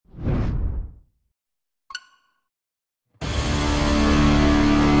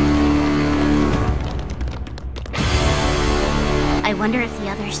wonder if the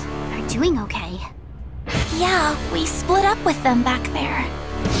others are doing okay. Yeah, we split up with them back there.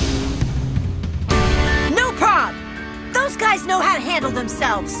 No prob! Those guys know how to handle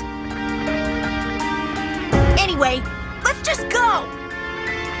themselves. Anyway, let's just go!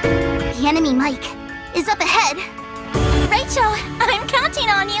 The enemy Mike is up ahead. Rachel, I'm counting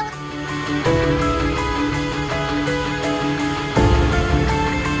on you.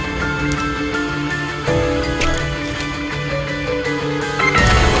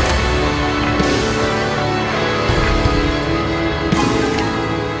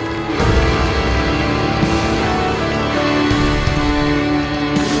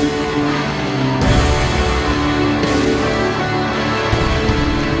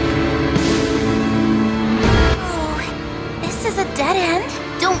 Dead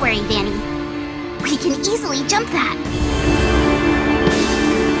end? Don't worry, Vanny. We can easily jump that.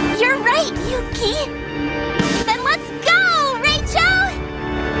 You're right, Yuki! Then let's go, Rachel!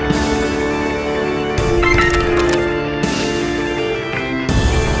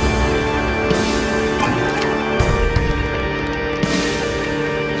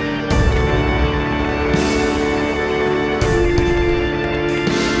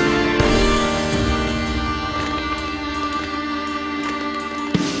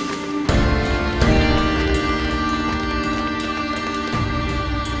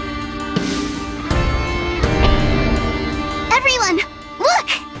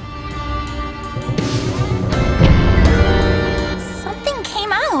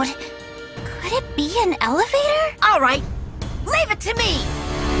 An elevator? All right, leave it to me!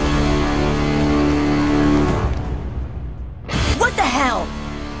 What the hell?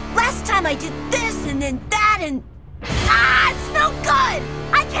 Last time I did this and then that and... Ah, it's no good!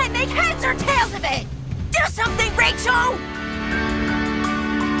 I can't make heads or tails of it! Do something, Rachel!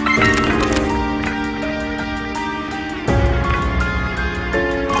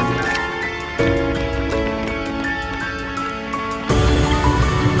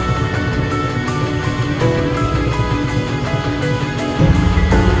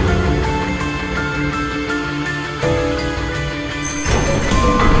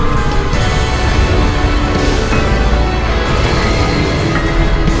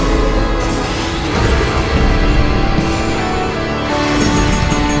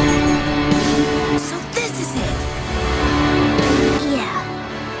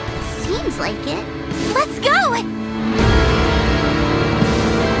 Like it. Let's go!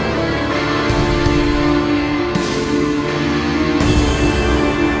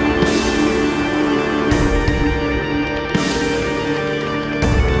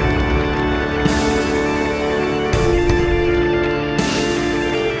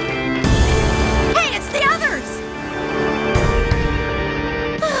 Hey, it's the others!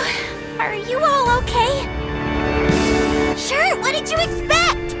 Are you all okay? Sure, what did you expect?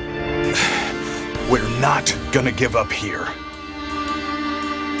 We're not gonna give up here.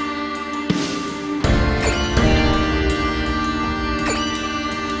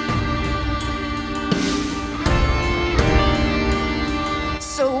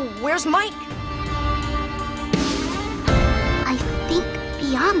 So, where's Mike? I think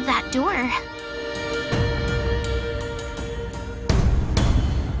beyond that door.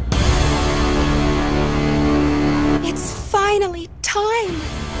 It's finally time!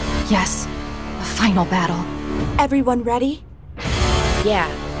 Yes. Final battle. Everyone ready? Yeah.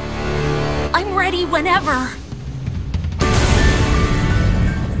 I'm ready whenever.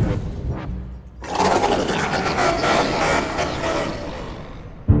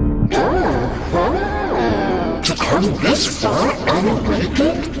 To come this far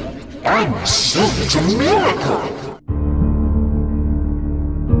unawakened? I must say it's a miracle!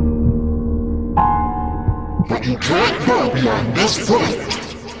 But you can't go beyond this point.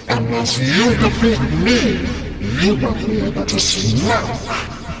 Unless you defeat me, you won't be able to smoke.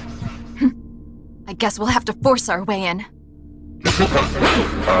 I guess we'll have to force our way in.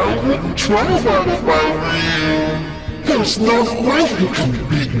 I wouldn't try that if I were you. There's no way you can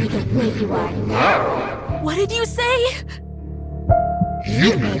beat me the way you are now. What did you say?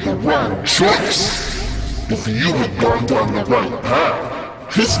 You made the wrong choice. If you had gone down the right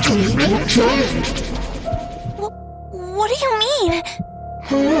path, history may have changed. What do you mean?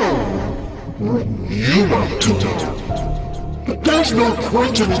 Wouldn't you want to know? But there's no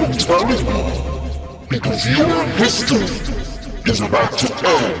point in even telling me, because your history is about to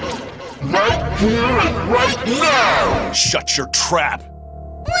end. Right here and right now! Shut your trap!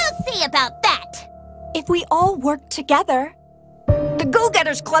 We'll see about that! If we all work together... The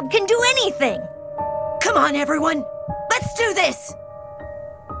Go-Getters Club can do anything! Come on, everyone! Let's do this!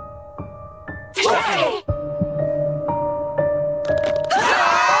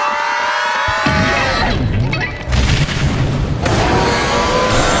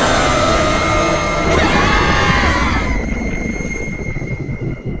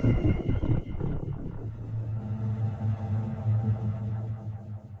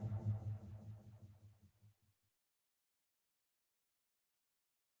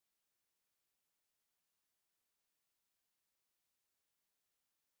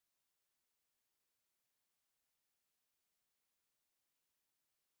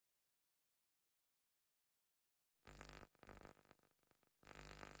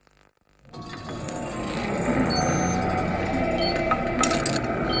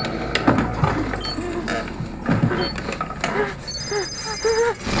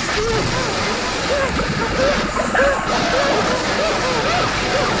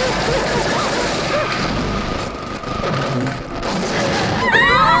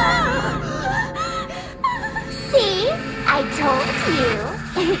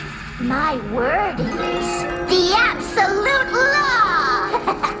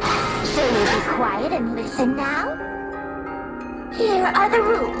 Listen now. Here are the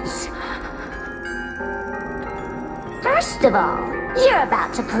rules. First of all, you're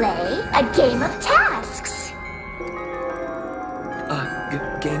about to play a game of tasks.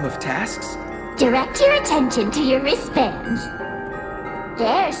 A game of tasks? Direct your attention to your wristbands.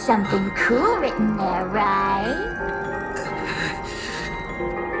 There's something cool written there, right?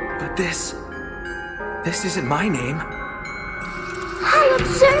 But this isn't my name. How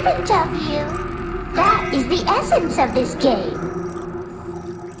observant of you. That is the essence of this game.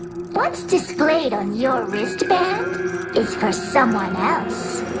 What's displayed on your wristband is for someone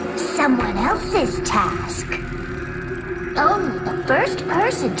else. Someone else's task. Only the first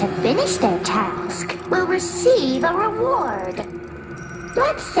person to finish their task will receive a reward.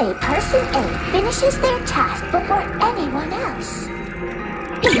 Let's say person A finishes their task before anyone else.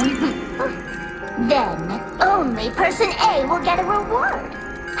 Then, only person A will get a reward.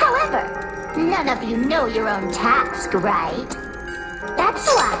 However, none of you know your own task, right? That's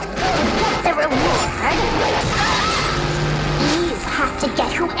why, to get the reward, you have to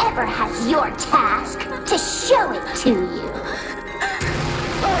get whoever has your task to show it to you.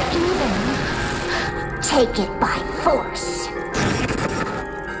 Or even, take it by force.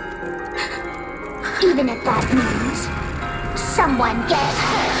 Even if that means someone gets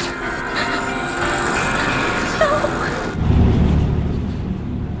hurt.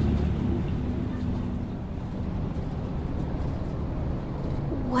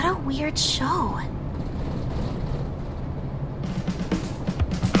 What a weird show.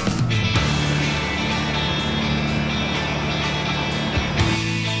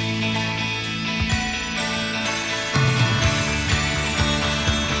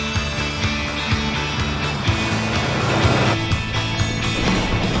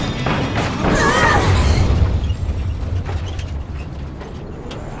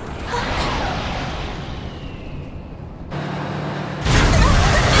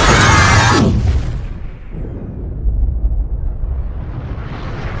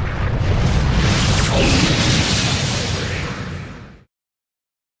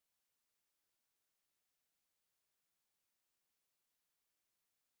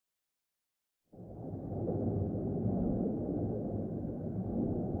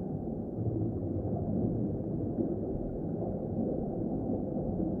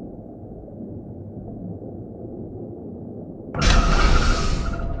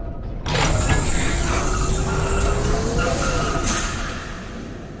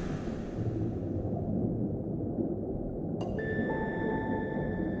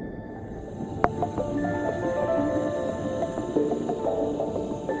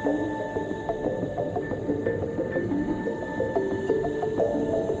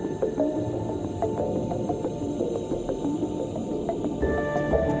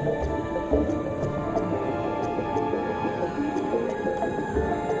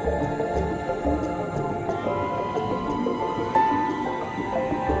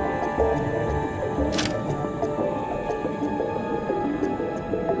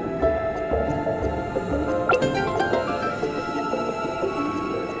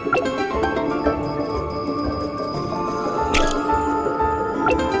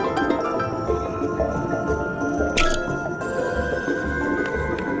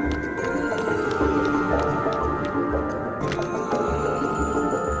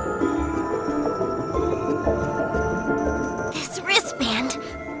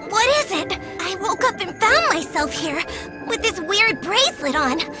 Here with this weird bracelet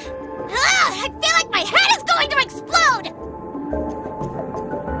on. I feel like my head is going to explode!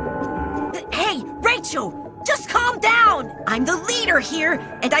 Hey, Rachel! Just calm down! I'm the leader here,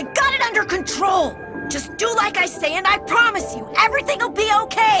 and I got it under control! Just do like I say, and I promise you, everything will be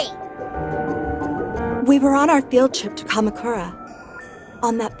okay! We were on our field trip to Kamakura.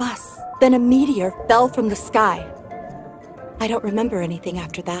 On that bus, then a meteor fell from the sky. I don't remember anything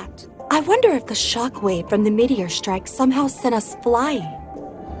after that. I wonder if the shockwave from the meteor strike somehow sent us flying.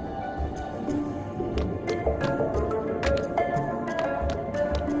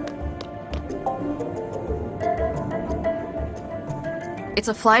 It's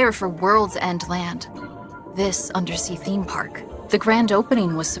a flyer for World's End Land. This undersea theme park. The grand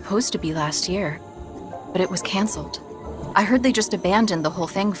opening was supposed to be last year, but it was cancelled. I heard they just abandoned the whole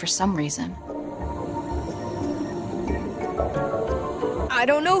thing for some reason. I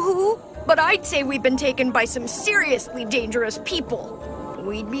don't know who, but I'd say we've been taken by some seriously dangerous people.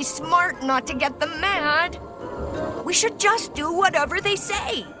 We'd be smart not to get them mad. We should just do whatever they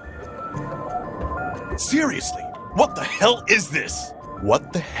say. Seriously, what the hell is this?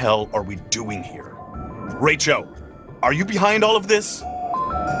 What the hell are we doing here? Rachel, are you behind all of this?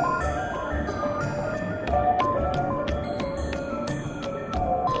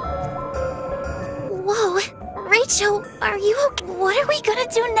 Rachel, are you okay? What are we gonna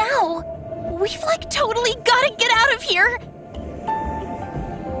do now? We've like totally gotta get out of here!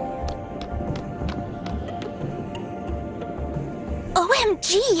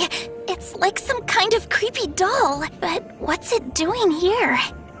 OMG! It's like some kind of creepy doll, but what's it doing here?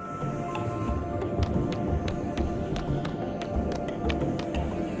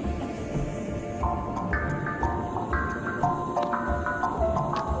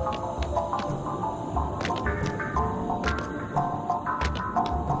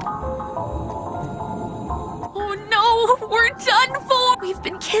 We're done for! We've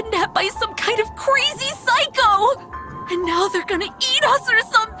been kidnapped by some kind of crazy psycho! And now they're gonna eat us or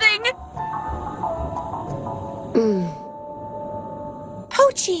something!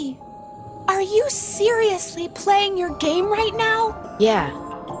 Pochi, are you seriously playing your game right now? Yeah.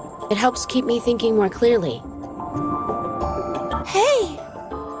 It helps keep me thinking more clearly. Hey!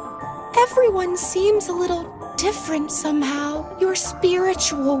 Everyone seems a little different somehow. Your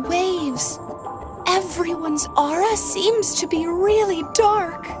spiritual waves. Everyone's aura seems to be really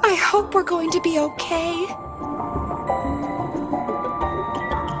dark. I hope we're going to be okay.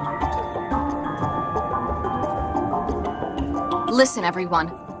 Listen,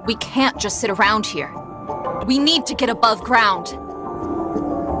 everyone. We can't just sit around here. We need to get above ground.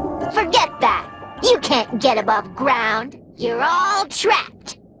 Forget that. You can't get above ground. You're all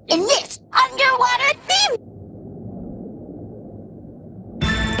trapped in this underwater theme.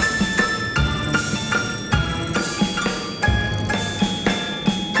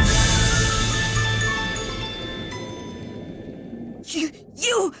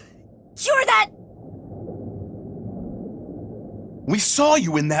 You're that... We saw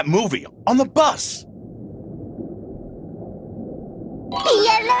you in that movie, on the bus.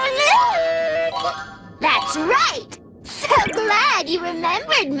 Yellow! That's right! So glad you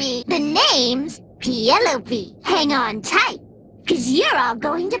remembered me. The name's Penelope. Hang on tight, because you're all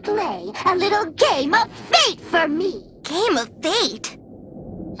going to play a little game of fate for me. Game of fate?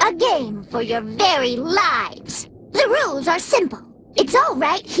 A game for your very lives. The rules are simple. It's all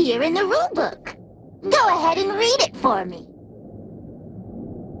right here in the rule book. Go ahead and read it for me.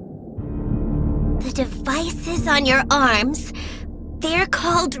 The devices on your arms, they're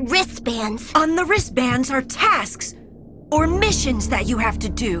called wristbands. On the wristbands are tasks or missions that you have to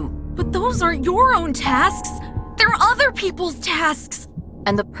do. But those aren't your own tasks. They're other people's tasks.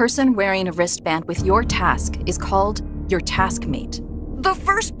 And the person wearing a wristband with your task is called your taskmate. The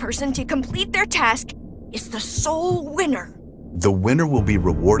first person to complete their task is the sole winner. The winner will be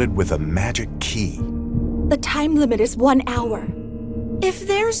rewarded with a magic key. The time limit is 1 hour. If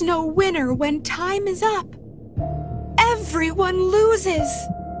there's no winner when time is up, everyone loses.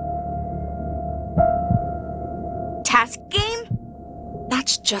 Task game?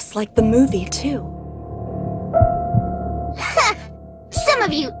 That's just like the movie, too. Some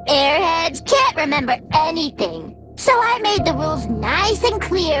of you airheads can't remember anything, so I made the rules nice and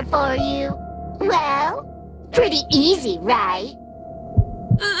clear for you. Well, pretty easy, right?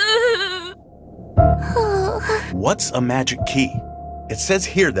 What's a magic key? It says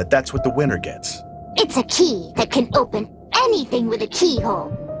here that that's what the winner gets. It's a key that can open anything with a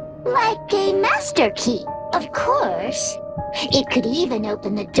keyhole. Like a master key, of course. It could even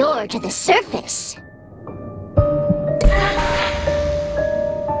open the door to the surface.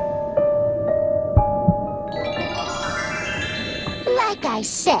 Like I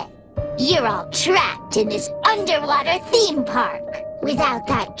said, you're all trapped in this underwater theme park. Without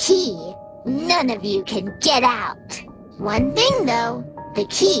that key, none of you can get out. One thing though, the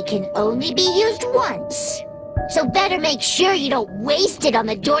key can only be used once. So better make sure you don't waste it on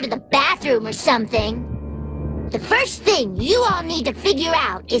the door to the bathroom or something. The first thing you all need to figure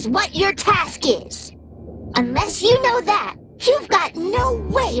out is what your task is. Unless you know that, you've got no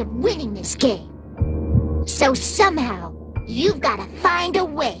way of winning this game. So somehow, you've got to find a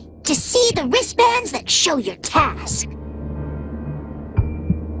way to see the wristbands that show your task.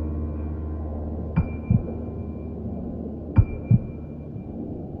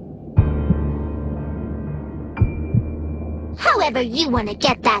 However you want to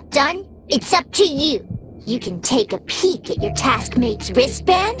get that done, it's up to you. You can take a peek at your taskmate's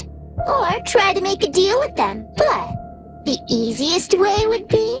wristband, or try to make a deal with them. But the easiest way would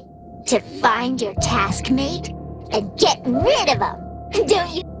be to find your taskmate and get rid of him,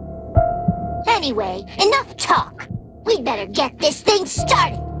 don't you? Anyway, enough talk. We'd better get this thing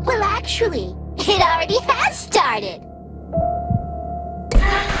started. Well, actually, it already has started.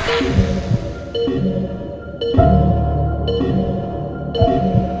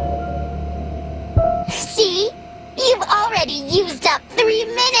 See? You've already used up 3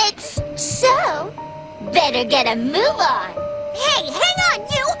 minutes. So, better better get a move on. Hey, hang on,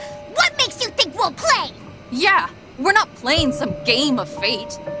 you! What makes you think we'll play? Yeah, we're not playing some game of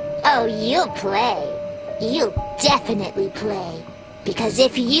fate. Oh, you'll play. You'll definitely play. Because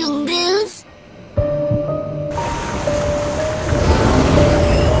if you lose...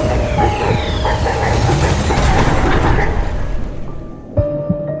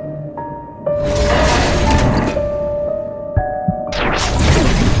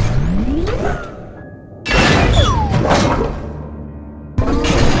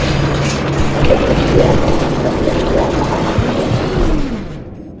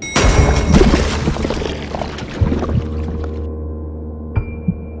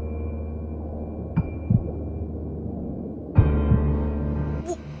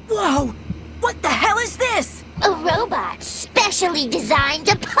 Whoa! What the hell is this? A robot specially designed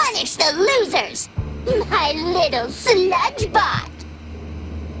to punish the losers. My little sludge bot.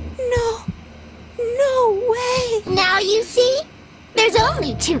 No way! Now you see? There's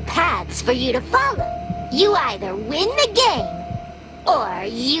only two paths for you to follow. You either win the game, or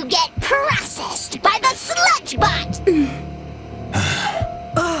you get processed by the sludge bot.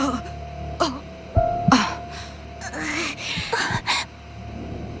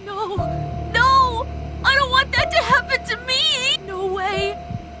 No! I don't want that to happen to me! No way!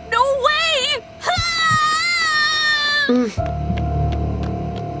 No way!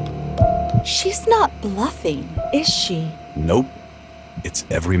 She's not bluffing, is she? Nope. It's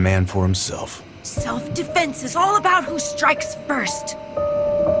every man for himself. Self-defense is all about who strikes first.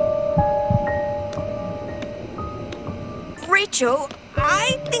 Rachel,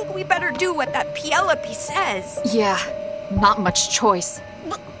 I think we better do what that Penelope says. Yeah, not much choice.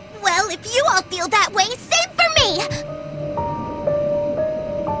 Well, if you all feel that way, same for me!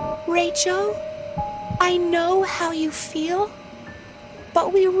 Rachel, I know how you feel,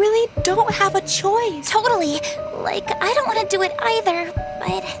 but we really don't have a choice. Totally. Like, I don't want to do it either,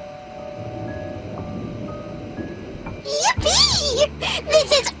 but... Yippee!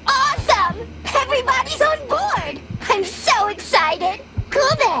 This is awesome! Everybody's on board! I'm so excited!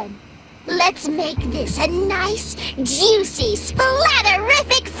 Cool then! Let's make this a nice, juicy,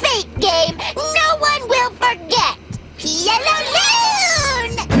 splatterific fate game no one will forget! Yellow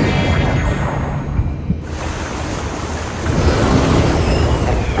Loon!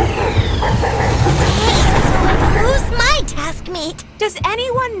 Who's my taskmate? Does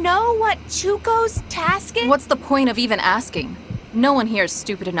anyone know what Chuko's task is? What's the point of even asking? No one here is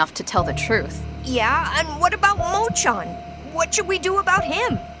stupid enough to tell the truth. Yeah, and what about Mochan? What should we do about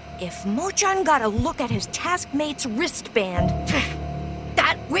him? If Mochan got a look at his taskmate's wristband...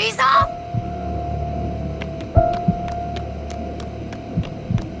 That weasel?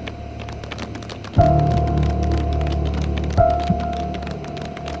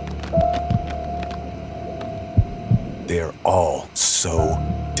 They're all so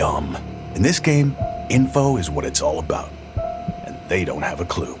dumb. In this game, info is what it's all about. And they don't have a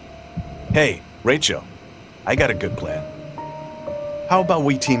clue. Hey, Rachel, I got a good plan. How about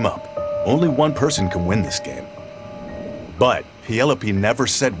we team up? Only one person can win this game. But Penelope never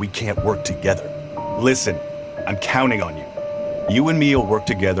said we can't work together. Listen, I'm counting on you. You and me will work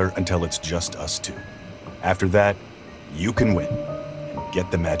together until it's just us two. After that, you can win and get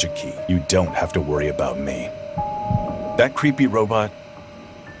the magic key. You don't have to worry about me. That creepy robot,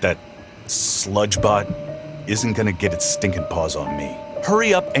 that sludge bot, isn't gonna get its stinking paws on me.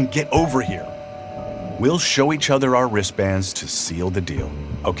 Hurry up and get over here. We'll show each other our wristbands to seal the deal,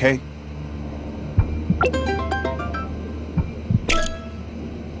 okay?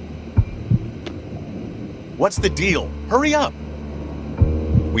 What's the deal? Hurry up!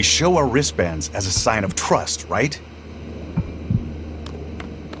 We show our wristbands as a sign of trust, right?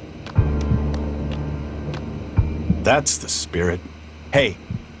 That's the spirit. Hey,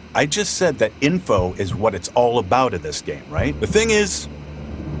 I just said that info is what it's all about in this game, right? The thing is,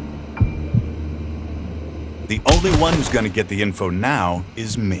 the only one who's gonna get the info now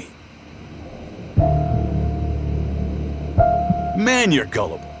is me. Man, you're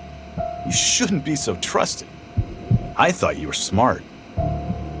gullible. You shouldn't be so trusting. I thought you were smart.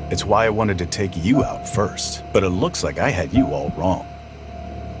 It's why I wanted to take you out first, but it looks like I had you all wrong.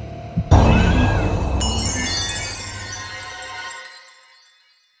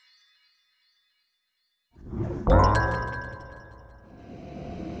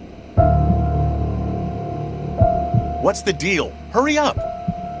 What's the deal? Hurry up!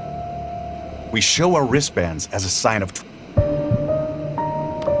 We show our wristbands as a sign of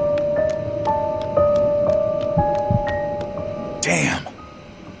Damn!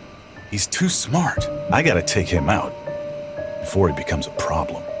 He's too smart. I gotta take him out before he becomes a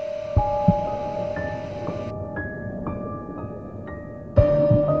problem.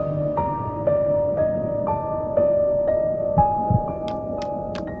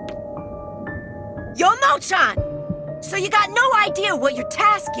 Snow-chan! So you got no idea what your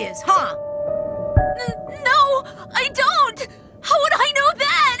task is, huh? No, I don't! How would I know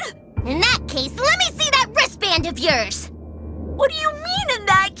that? In that case, let me see that wristband of yours! What do you mean in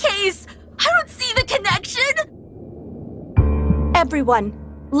that case? I don't see the connection! Everyone,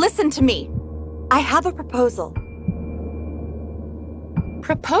 listen to me. I have a proposal.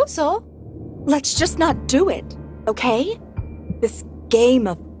 Proposal? Let's just not do it, okay? This game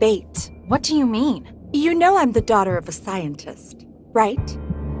of fate. What do you mean? You know I'm the daughter of a scientist, right?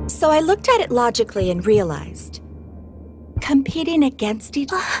 So I looked at it logically and realized, competing against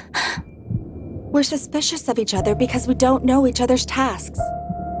each other, we're suspicious of each other because we don't know each other's tasks.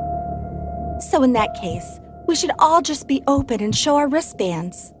 So in that case, we should all just be open and show our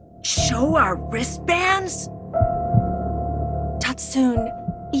wristbands. Show our wristbands? Tatsun,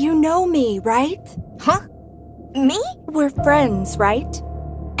 you know me, right? Huh? Me? We're friends, right?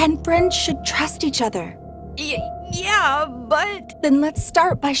 And friends should trust each other. Yeah, but... Then let's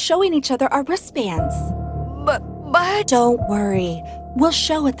start by showing each other our wristbands. But... Don't worry. We'll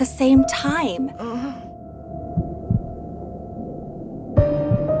show at the same time.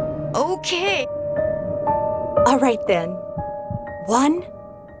 Okay. All right then. 1,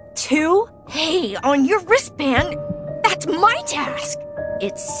 2... Hey, on your wristband, that's my task.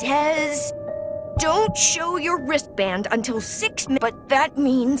 It says, don't show your wristband until 6 minutes, but that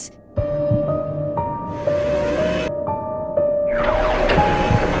means...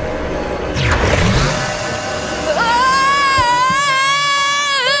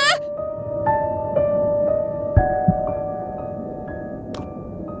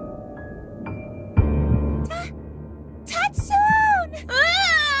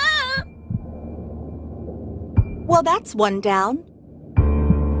 Well, that's one down.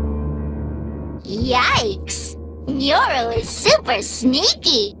 Yikes! Nyoro is super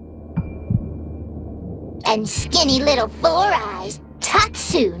sneaky. And skinny little Four Eyes,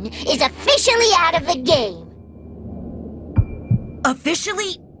 Tatsun, is officially out of the game.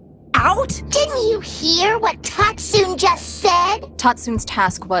 Officially out? Didn't you hear what Tatsun just said? Tatsun's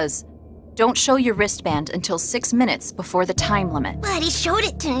task was, don't show your wristband until 6 minutes before the time limit. But he showed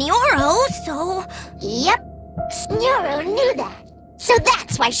it to Nyoro, so... Yep. Nyoro knew that. So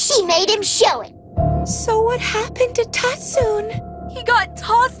that's why she made him show it. So what happened to Tatsun? He got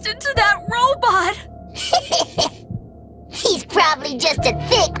tossed into that robot! He's probably just a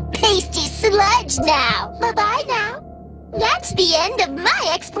thick, pasty sludge now. Bye-bye now. That's the end of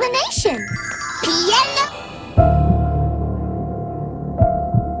my explanation. Piano.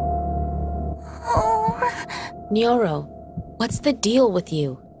 Nyoro, what's the deal with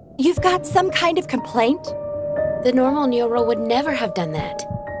you? You've got some kind of complaint? The normal Nyoro would never have done that.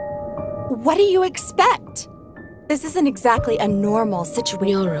 What do you expect? This isn't exactly a normal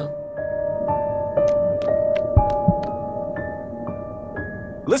situation. Nyoro.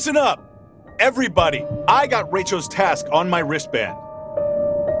 Listen up! Everybody, I got Reicho's task on my wristband.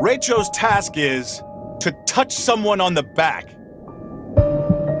 Reicho's task is to touch someone on the back.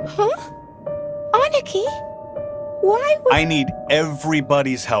 Huh? Aniki? Why would... I need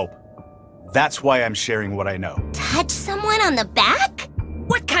everybody's help. That's why I'm sharing what I know. Touch someone on the back?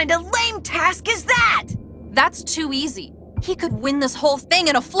 What kind of lame task is that? That's too easy. He could win this whole thing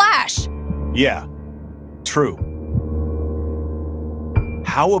in a flash. Yeah, true.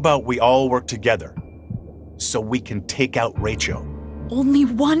 How about we all work together so we can take out Reicho? Only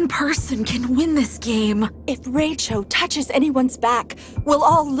one person can win this game. If Reicho touches anyone's back, we'll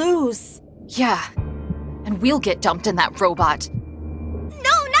all lose. Yeah, and we'll get dumped in that robot. No,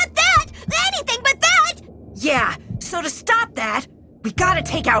 not that! Anything but that! Yeah, so to stop that, we gotta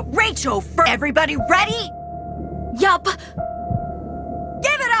take out Reicho first. Everybody ready? Yup.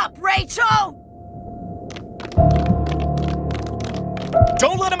 Give it up, Reicho!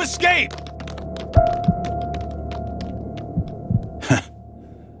 Don't let him escape!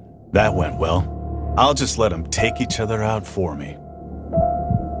 That went well. I'll just let them take each other out for me.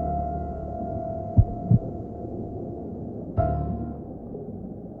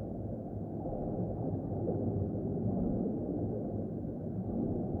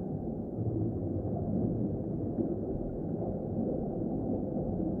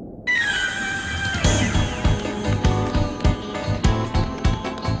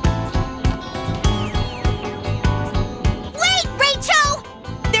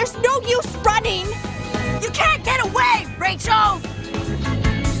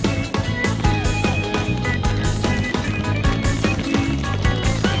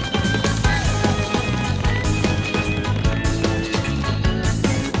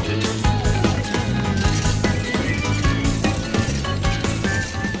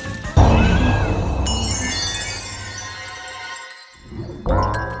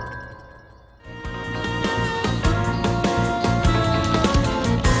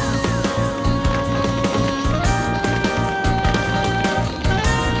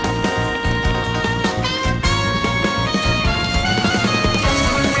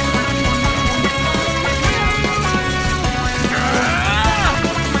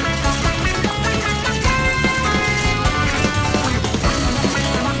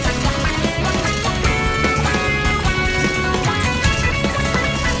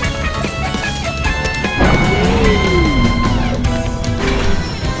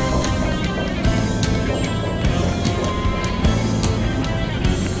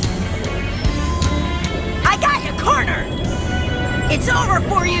 It's over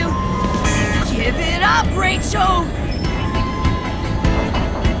for you! Give it up, Rachel!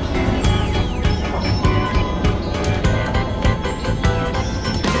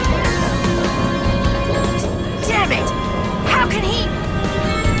 Damn it! How can he...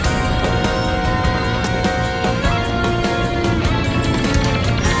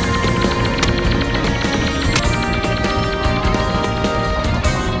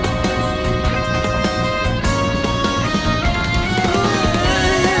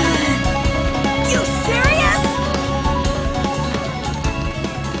 You serious?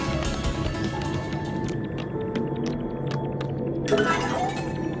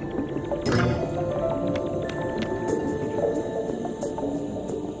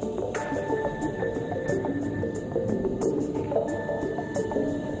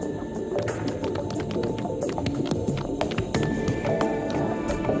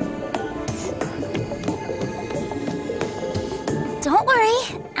 Don't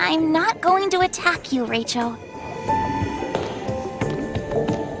worry, I'm not going to attack you, Rachel.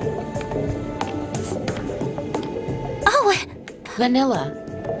 Oh, Vanilla.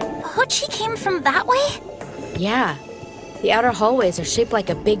 Hochi came from that way? Yeah. The outer hallways are shaped like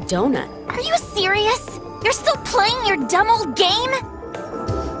a big donut. Are you serious? You're still playing your dumb old game?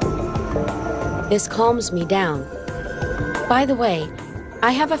 This calms me down. By the way,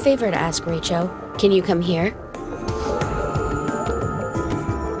 I have a favor to ask, Rachel. Can you come here?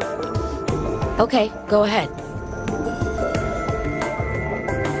 Okay, go ahead.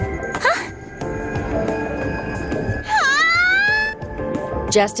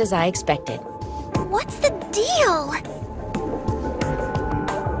 Just as I expected. What's the deal?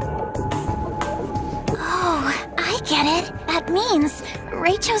 Oh, I get it. That means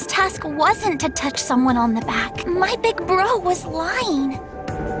Rachel's task wasn't to touch someone on the back. My big bro was lying.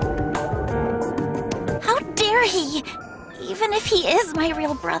 How dare he? Even if he is my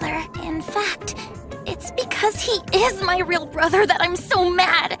real brother. In fact, it's because he is my real brother that I'm so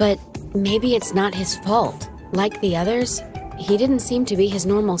mad. But maybe it's not his fault. Like the others, he didn't seem to be his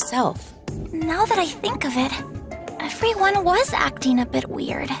normal self. Now that I think of it, everyone was acting a bit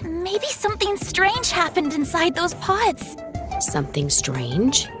weird. Maybe something strange happened inside those pods. Something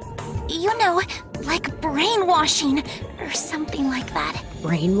strange? You know, like brainwashing or something like that.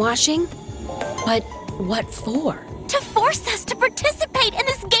 Brainwashing? But what for? To force us to participate in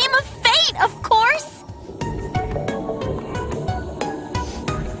this game of fate, of course!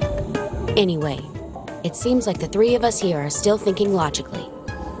 Anyway, it seems like the three of us here are still thinking logically.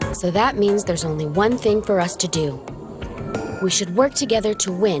 So that means there's only one thing for us to do. We should work together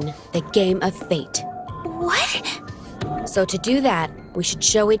to win the game of fate. What? So to do that, we should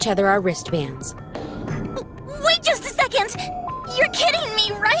show each other our wristbands. Wait just a second! You're kidding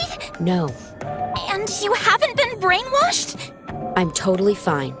me, right? No, And you haven't been brainwashed? I'm totally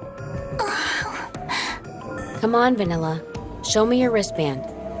fine. Come on, Vanilla. Show me your wristband.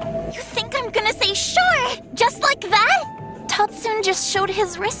 You think I'm gonna say sure, just like that? Tatsune just showed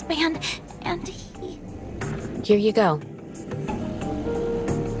his wristband, and he... Here you go.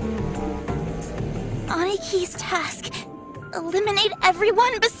 Aniki's task. Eliminate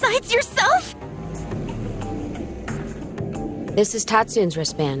everyone besides yourself? This is Tatsune's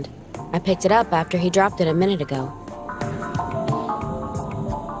wristband. I picked it up after he dropped it a minute ago.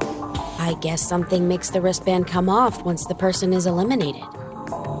 I guess something makes the wristband come off once the person is eliminated.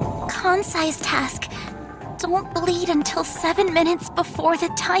 Kansai's task. Don't bleed until 7 minutes before the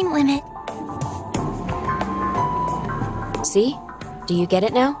time limit. See? Do you get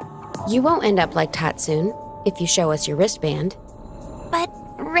it now? You won't end up like Tatsune if you show us your wristband. But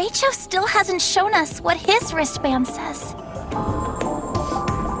Raicho still hasn't shown us what his wristband says.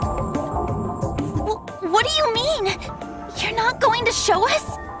 What do you mean? You're not going to show us?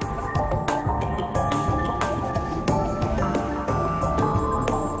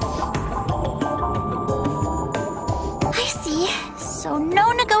 I see. So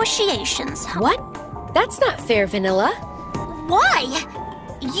no negotiations, huh? What? That's not fair, Vanilla. Why?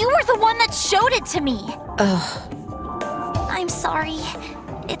 You were the one that showed it to me. Ugh. I'm sorry.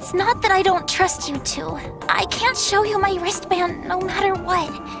 It's not that I don't trust you two. I can't show you my wristband no matter what.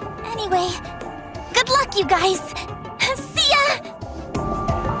 Anyway, good luck, you guys. See ya!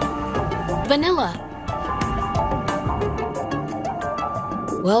 Vanilla.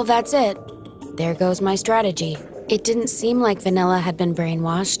 Well, that's it. There goes my strategy. It didn't seem like Vanilla had been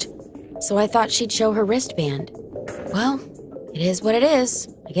brainwashed, so I thought she'd show her wristband. Well, it is what it is,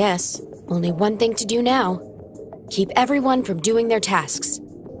 I guess. Only one thing to do now. Keep everyone from doing their tasks.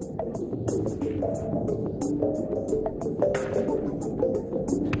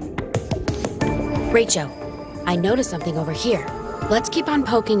 Rachel, I noticed something over here. Let's keep on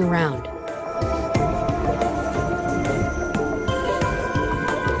poking around.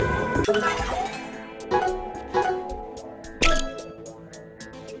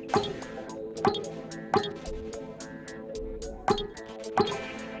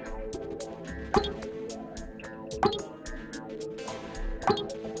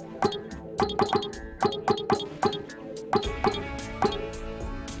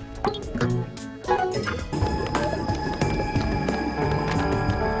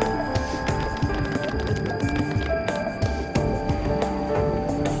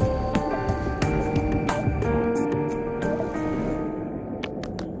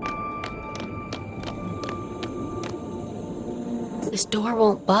 This door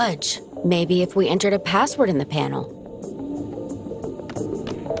won't budge. Maybe if we entered a password in the panel.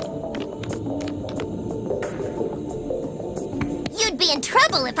 You'd be in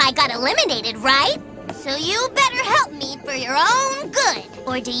trouble if I got eliminated, right? So you better help me for your own good.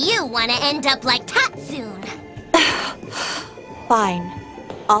 Or do you want to end up like Tatsune? Fine.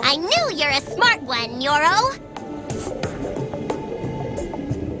 I knew you're a smart one, Yoro.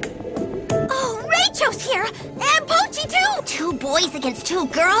 Oh, Rachel's here! And Pochi, too! 2 boys against 2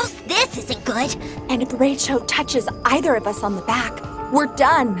 girls? This isn't good. And if Rachel touches either of us on the back, we're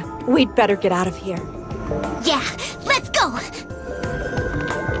done. We'd better get out of here. Yeah, let's go!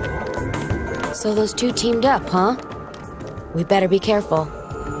 So those 2 teamed up, huh? We better be careful.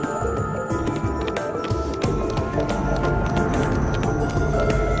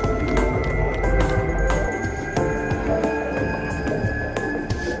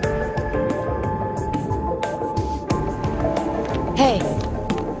 Hey.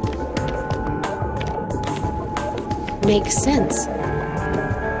 Makes sense.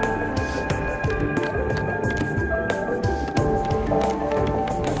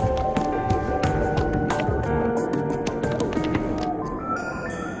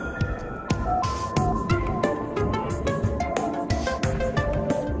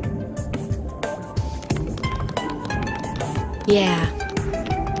 Yeah.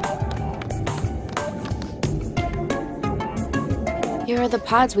 Here are the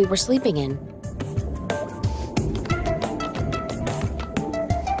pods we were sleeping in.